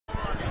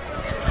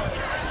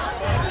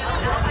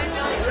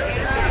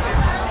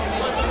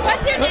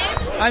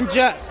I'm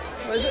Jess.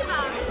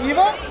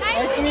 Eva?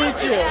 Nice to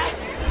meet you.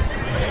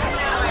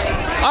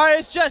 All right,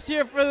 it's Jess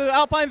here for the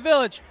Alpine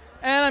Village,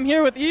 and I'm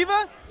here with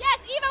Eva. Yes,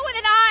 Eva with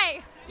an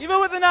I. Eva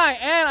with an I,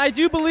 and I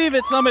do believe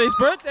it's somebody's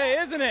birthday,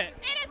 isn't it?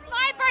 It is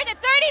my birthday,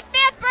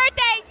 35th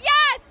birthday.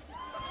 Yes.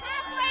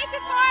 Halfway to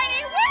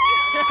 40.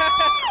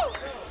 Woo!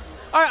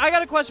 All right, I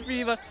got a question for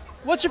Eva.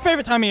 What's your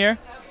favorite time of year?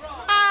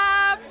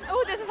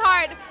 Oh, this is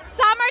hard.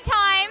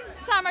 Summertime.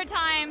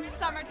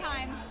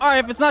 All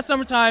right, if it's not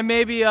summertime,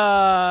 maybe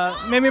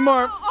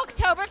more.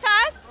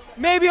 Oktoberfest.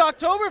 Maybe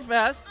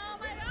Oktoberfest. Oh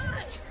my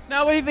God.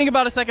 Now, what do you think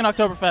about a second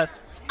Oktoberfest?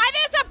 I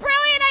think it's a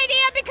brilliant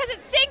idea because it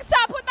syncs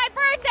up with my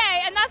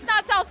birthday, and that's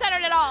not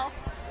self-centered at all.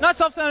 Not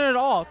self-centered at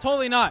all.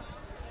 Totally not.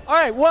 All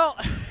right, well.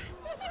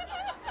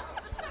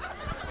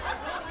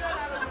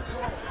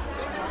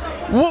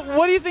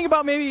 What do you think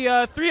about maybe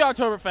 3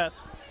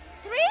 Oktoberfests?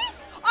 3?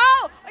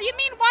 Oh, you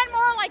mean one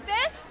more like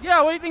this?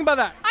 Yeah, what do you think about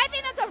that? I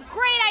think that's a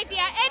great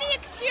idea. Any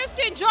excuse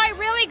to enjoy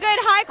really good,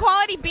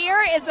 high-quality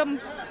beer is an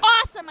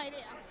awesome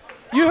idea.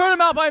 You heard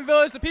him, Alpine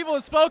Village. The people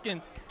have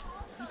spoken.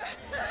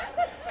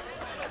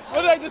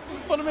 What did I just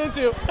put them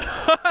into? All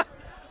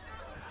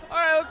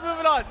right, let's move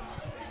it on.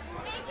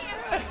 Thank you.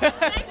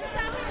 Thanks for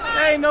stopping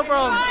by. Hey, no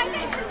problem.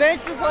 Bye.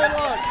 Thanks for playing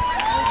along.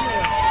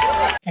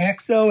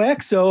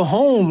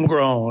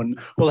 xoxoHomegrown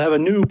will have a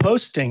new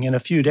posting in a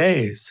few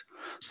days.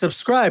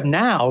 Subscribe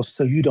now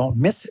so you don't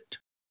miss it.